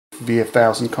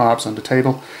VF1000 carbs on the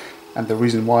table, and the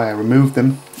reason why I removed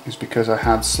them is because I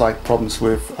had slight problems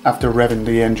with, after revving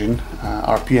the engine,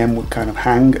 RPM would kind of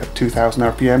hang at 2000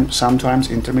 RPM,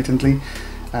 sometimes intermittently.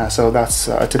 So that's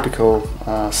a typical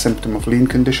symptom of lean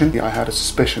condition. I had a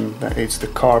suspicion that it's the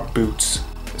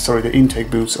the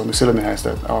intake boots on the cylinder heads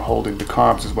that are holding the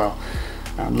carbs as well.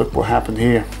 And look what happened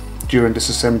here. During this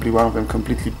assembly, one of them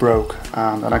completely broke,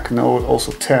 and I can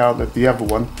also tell that the other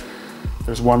one,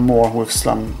 there's one more with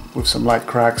some light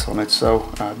cracks on it.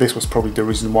 So this was probably the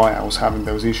reason why I was having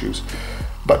those issues.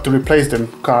 But to replace them,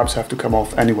 carbs have to come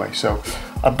off anyway. So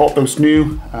I bought those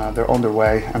new, they're on their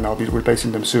way, and I'll be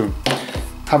replacing them soon.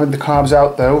 Having the carbs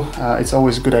out though, it's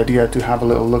always a good idea to have a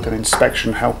little look at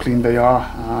inspection, how clean they are,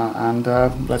 and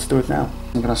let's do it now.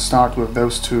 I'm going to start with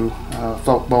those two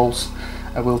float bowls.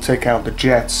 I will take out the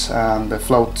jets and the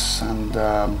floats and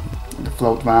the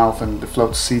float valve and the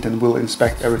float seat, and we'll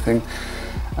inspect everything,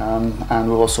 and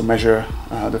we'll also measure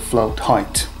the float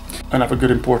height. Another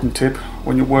good important tip: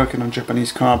 when you're working on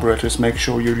Japanese carburetors, make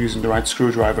sure you're using the right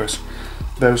screwdrivers.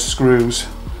 Those screws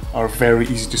are very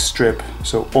easy to strip,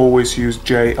 so always use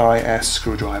JIS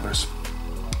screwdrivers.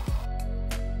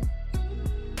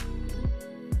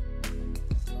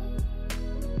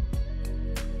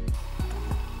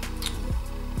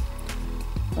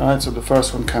 Alright, so the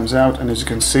first one comes out, and as you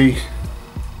can see,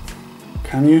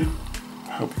 can you?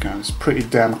 I hope you can, it's pretty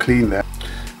damn clean there.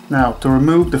 Now, to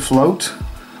remove the float,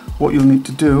 what you'll need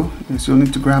to do is you'll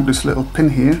need to grab this little pin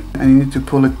here, and you need to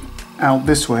pull it out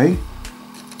this way.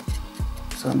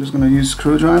 So I'm just going to use a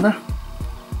screwdriver,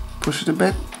 push it a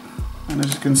bit, and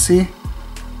as you can see,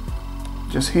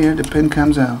 just here the pin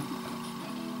comes out.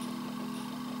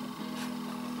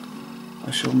 I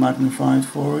shall magnify it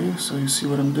for you so you see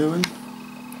what I'm doing.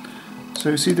 So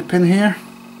you see the pin here?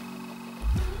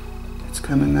 It's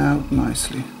coming out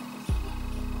nicely.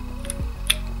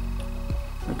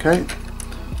 Okay,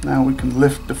 now we can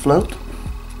lift the float.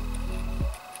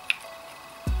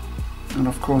 And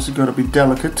of course you've got to be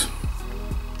delicate.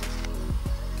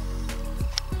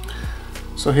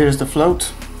 So here's the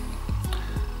float.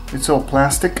 It's all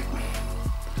plastic.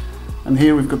 And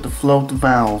here we've got the float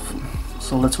valve.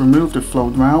 So let's remove the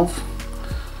float valve.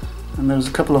 And there's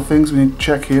a couple of things we need to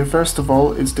check here. First of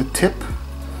all, it's the tip.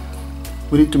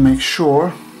 We need to make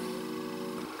sure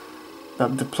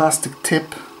that the plastic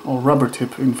tip, or rubber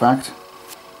tip in fact,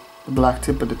 the black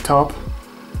tip at the top,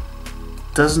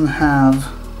 doesn't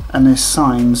have any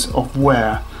signs of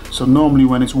wear. So normally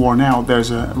when it's worn out,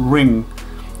 there's a ring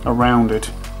around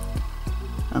it,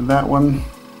 and that one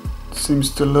seems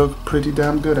to look pretty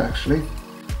damn good actually.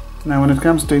 Now when it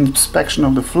comes to inspection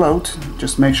of the float,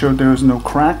 just make sure there's no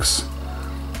cracks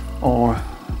or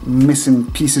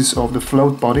missing pieces of the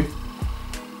float body,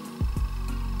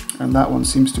 and that one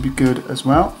seems to be good as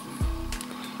well.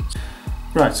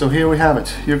 Right, so here we have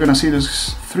it. You're gonna see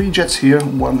there's 3 jets here,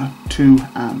 1, 2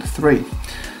 and 3.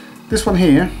 This one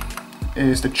here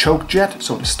is the choke jet,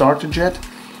 so the starter jet.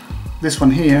 This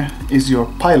one here is your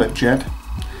pilot jet,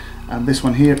 and this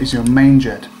one here is your main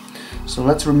jet. So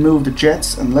let's remove the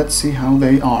jets and let's see how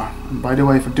they are. And by the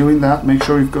way, for doing that, make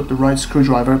sure you've got the right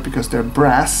screwdriver, because they're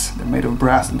brass, they're made of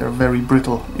brass, and they're very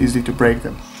brittle, easy to break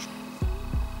them.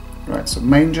 Right, so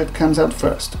main jet comes out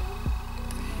first.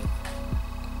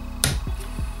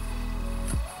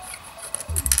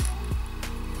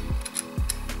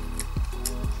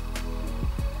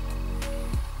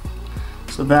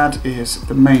 So that is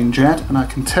the main jet, and I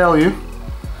can tell you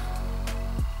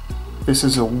this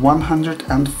is a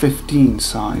 115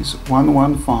 size,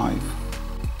 115.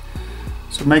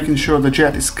 So making sure the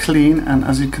jet is clean, and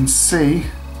as you can see,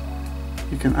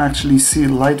 you can actually see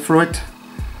light through it.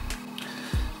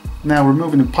 Now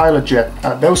removing the pilot jet,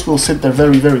 those will sit there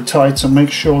very, very tight, so make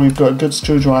sure you've got a good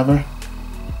screwdriver.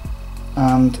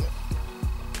 And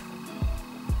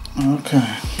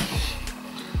okay,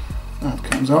 that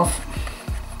comes off.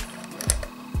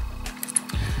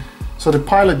 So the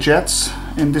pilot jets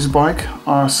in this bike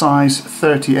are size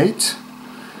 38.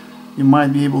 You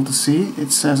might be able to see,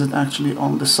 it says it actually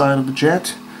on the side of the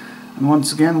jet. And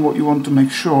once again, what you want to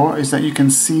make sure is that you can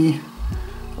see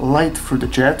light through the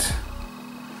jet.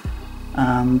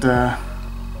 And I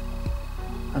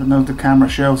don't know if the camera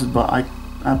shows it, but I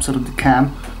absolutely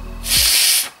can.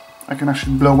 I can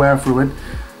actually blow air through it,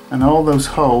 and all those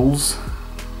holes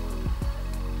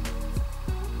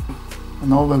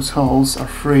are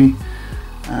free.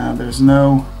 There's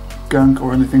no gunk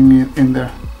or anything in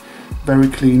there. Very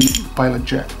clean pilot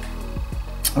jet.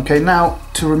 Okay, now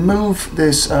to remove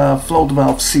this float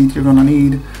valve seat, you're gonna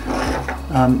need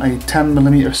a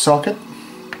 10mm socket.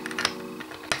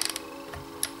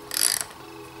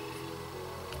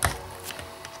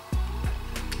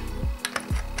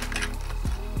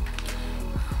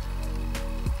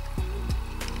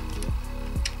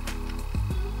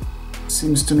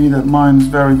 seems to me that mine is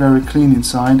very, very clean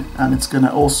inside, and it's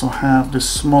gonna also have this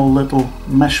small little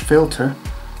mesh filter,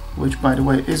 which by the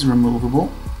way is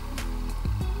removable.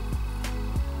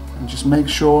 And just make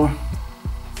sure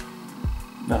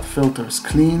that filter is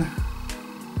clean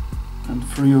and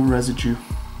free of residue.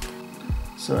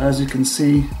 So as you can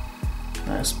see,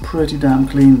 that's pretty damn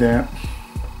clean there.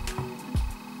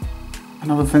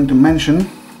 Another thing to mention,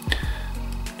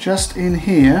 just in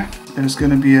here there's going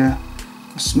to be a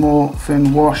small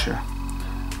thin washer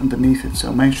underneath it,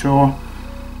 so make sure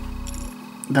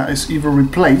that is either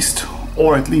replaced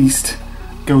or at least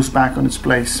goes back on its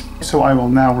place. So I will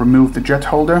now remove the jet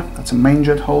holder. That's a main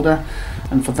jet holder,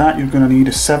 and for that you're going to need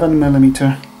a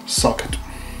 7mm socket.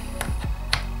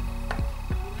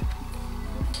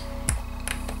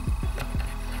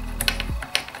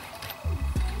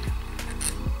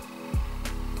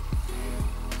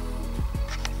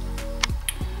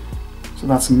 So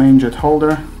that's a main jet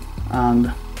holder,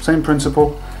 and same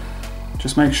principle,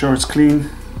 just make sure it's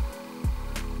clean,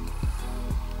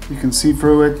 you can see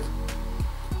through it,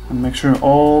 and make sure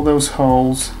all those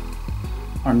holes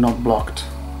are not blocked.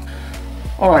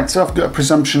 Alright, so I've got a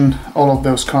presumption all of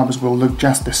those carbs will look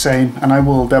just the same, and I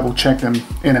will double check them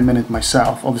in a minute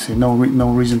myself. Obviously no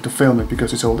reason to film it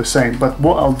because it's all the same, but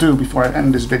what I'll do before I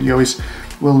end this video is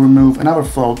we'll remove another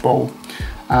float bowl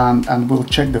and we'll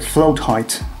check the float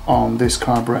height on this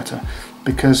carburetor,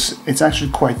 because it's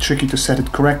actually quite tricky to set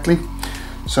it correctly.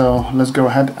 So let's go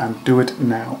ahead and do it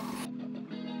now.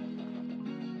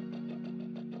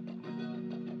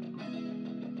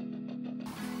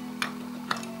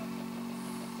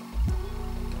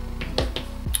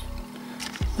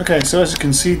 Okay, so as you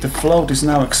can see, the float is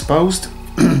now exposed,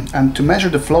 and to measure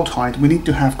the float height we need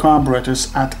to have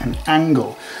carburetors at an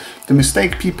angle. The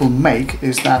mistake people make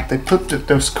is that they put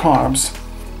those carbs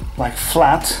like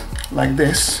flat, like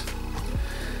this,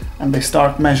 and they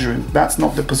start measuring. That's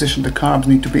not the position the carbs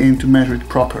need to be in to measure it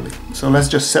properly. So let's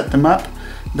just set them up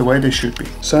the way they should be.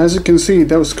 So as you can see,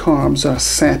 those carbs are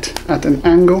set at an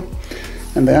angle,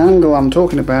 and the angle I'm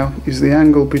talking about is the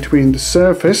angle between the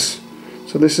surface,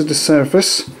 so this is the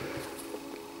surface,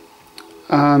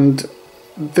 and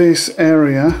this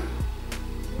area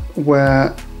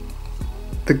where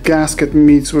the gasket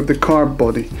meets with the carb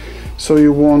body. So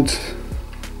you want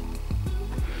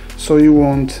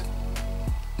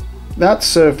that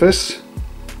surface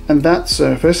and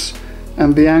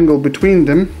the angle between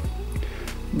them,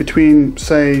 between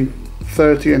say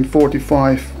 30 and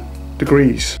 45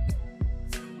 degrees.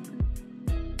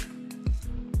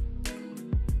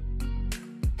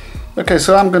 Okay,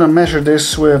 so I'm going to measure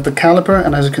this with the caliper,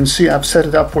 and as you can see I've set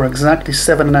it up for exactly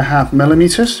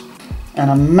 7.5mm, and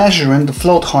I'm measuring the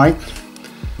float height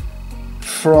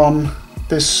from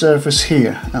this surface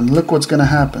here, and look what's going to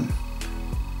happen.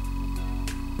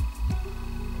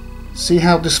 See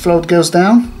how this float goes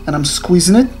down, and I'm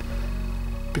squeezing it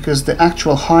because the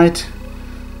actual height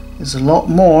is a lot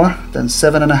more than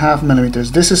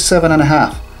 7.5mm. This is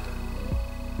 7.5,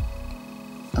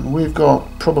 and we've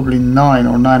got probably 9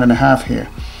 or 9.5 here,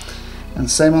 and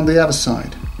same on the other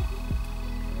side.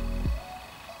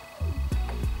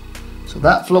 So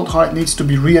that float height needs to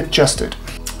be readjusted.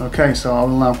 Okay, so I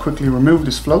will now quickly remove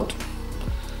this float,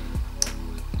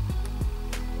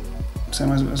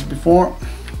 same as before.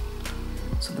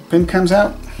 So the pin comes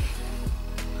out,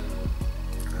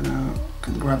 and I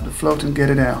can grab the float and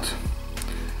get it out.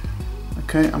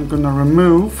 Okay, I'm going to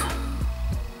remove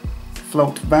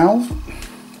float valve,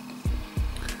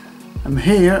 and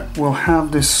here we'll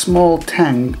have this small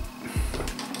tang.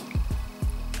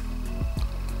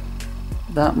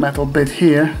 That metal bit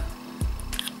here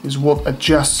is what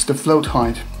adjusts the float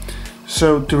height.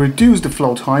 So to reduce the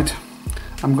float height,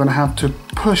 I'm going to have to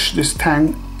push this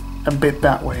tang a bit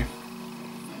that way.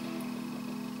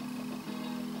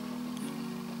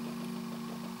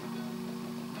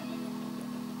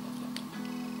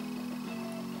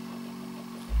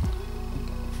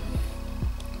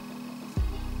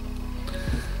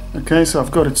 Okay, so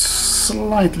I've got it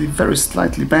slightly, very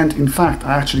slightly bent. In fact,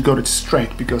 I actually got it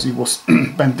straight because it was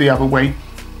bent the other way.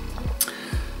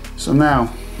 So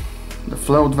now the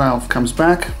float valve comes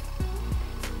back.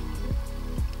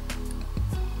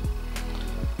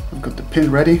 I've got the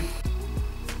pin ready.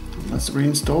 Let's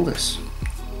reinstall this.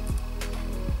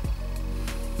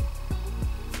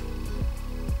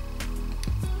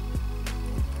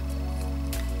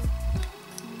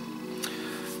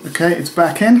 Okay, it's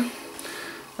back in.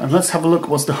 And let's have a look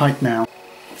what's the height now.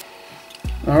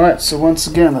 Alright, so once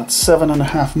again that's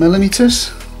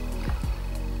 7.5mm.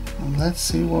 And let's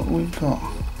see what we've got.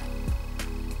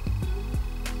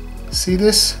 See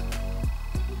this?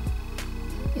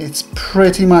 it's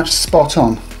pretty much spot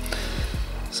on.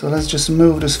 So let's just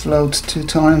move this float 2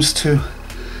 times to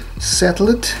settle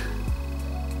it.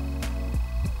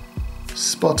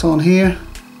 Spot on here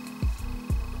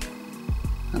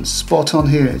and spot on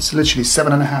here. It's literally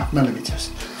 7.5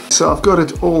 millimeters. So I've got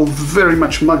it all very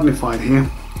much magnified here,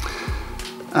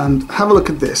 and have a look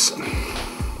at this.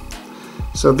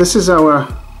 So this is our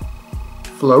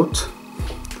float.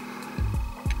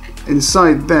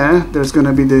 Inside there's going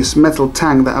to be this metal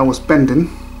tang that I was bending,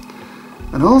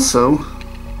 and also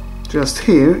just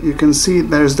here you can see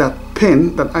there's that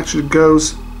pin that actually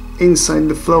goes inside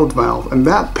the float valve, and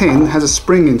that pin has a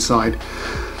spring inside,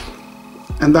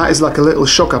 and that is like a little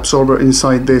shock absorber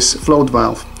inside this float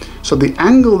valve. So the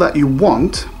angle that you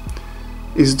want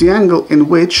is the angle in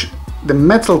which the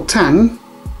metal tang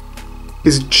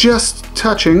is just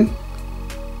touching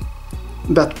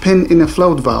that pin in a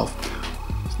float valve.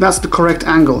 That's the correct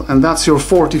angle, and that's your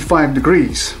 45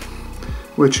 degrees,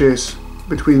 which is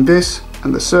between this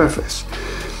and the surface.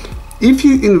 If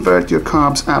you invert your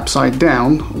carbs upside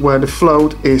down, where the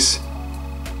float is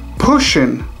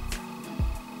pushing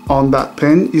on that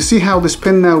pin, you see how this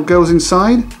pin now goes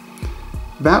inside?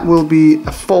 That will be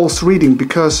a false reading,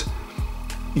 because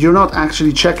you're not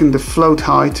actually checking the float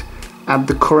height at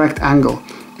the correct angle.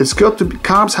 It's got to be,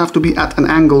 carbs have to be at an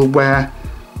angle where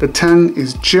the tang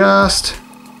is just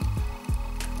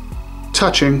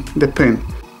touching the pin.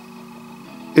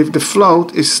 If the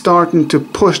float is starting to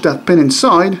push that pin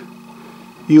inside,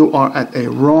 you are at a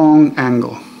wrong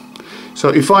angle. So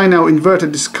if I now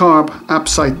inverted this carb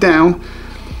upside down,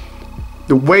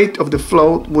 the weight of the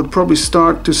float would probably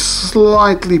start to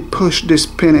slightly push this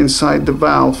pin inside the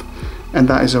valve, and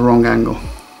that is a wrong angle.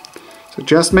 So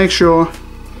just make sure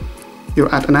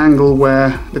you're at an angle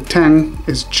where the tang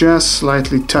is just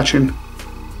slightly touching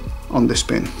on this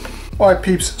pin. Alright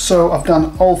peeps, so I've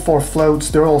done all 4 floats.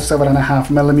 They're all 7.5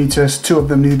 millimeters. 2 of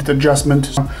them needed adjustment.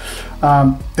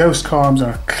 Those carbs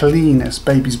are clean as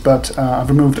baby's butt. I've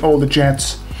removed all the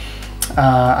jets.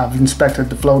 I've inspected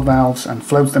the float valves and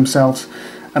floats themselves,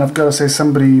 and I've got to say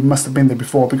somebody must have been there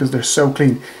before, because they're so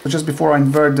clean. But just before I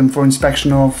invert them for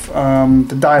inspection of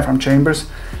the diaphragm chambers,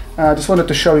 I just wanted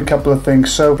to show you a couple of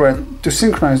things. So to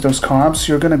synchronize those carbs,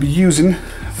 you're going to be using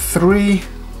 4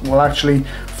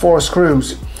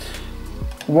 screws.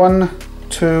 1,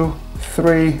 2,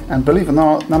 3, and believe it or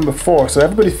not, number 4. So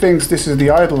everybody thinks this is the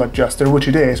idle adjuster, which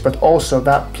it is, but also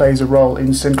that plays a role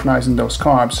in synchronizing those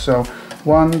carbs. So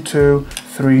 1, 2,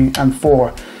 3, and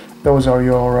 4. Those are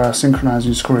your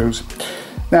synchronizing screws.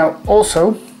 Now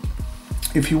also,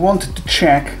 if you wanted to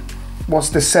check what's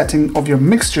the setting of your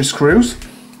mixture screws,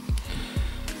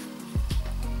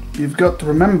 you've got to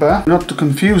remember not to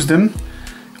confuse them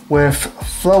with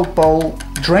float bowl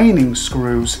draining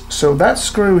screws. So that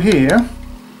screw here,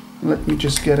 let me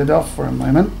just get it off for a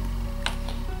moment,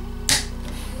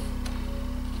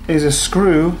 is a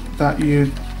screw that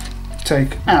you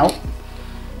take out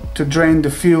to drain the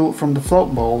fuel from the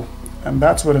float bowl, and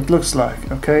that's what it looks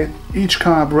like. Okay, each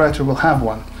carburetor will have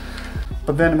one,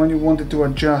 but then when you wanted to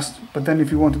adjust,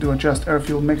 if you wanted to adjust air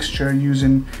fuel mixture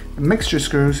using the mixture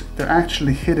screws, they're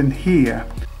actually hidden here.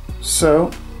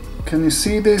 So can you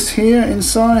see this here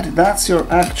inside? That's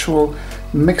your actual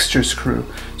mixture screw.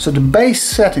 So the base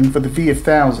setting for the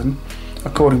VF1000,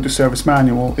 according to service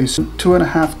manual, is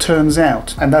 2.5 turns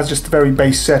out, and that's just the very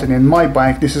base setting. In my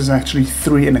bike this is actually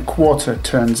 3.25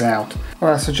 turns out.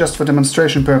 Alright, so just for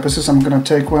demonstration purposes, I'm going to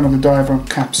take one of the diaphragm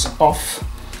caps off.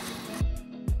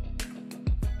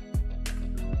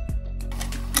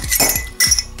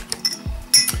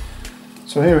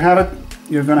 So here we have it.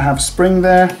 You're going to have a spring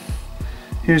there.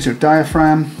 Here's your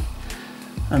diaphragm,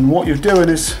 and what you're doing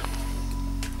is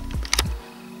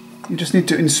you just need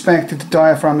to inspect that the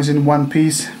diaphragm is in one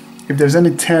piece. If there's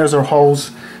any tears or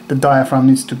holes, the diaphragm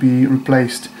needs to be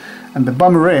replaced, and the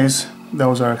bummer is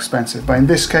those are expensive, but in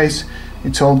this case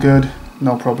it's all good,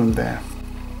 no problem there.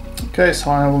 Okay, so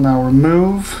I will now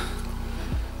remove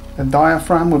the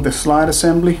diaphragm with the slide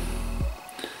assembly.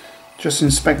 Just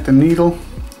inspect the needle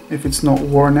if it's not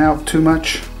worn out too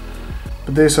much.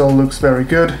 But this all looks very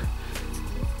good.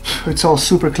 It's all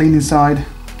super clean inside.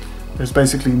 There's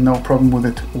basically no problem with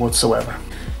it whatsoever.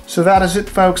 So that is it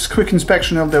folks, quick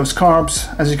inspection of those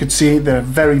carbs. As you can see, they're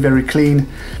very, very clean.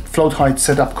 Float height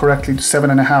set up correctly to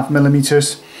 7.5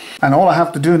 millimeters. And all I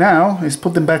have to do now is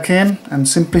put them back in and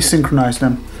simply synchronize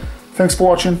them. Thanks for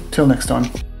watching, till next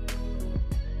time.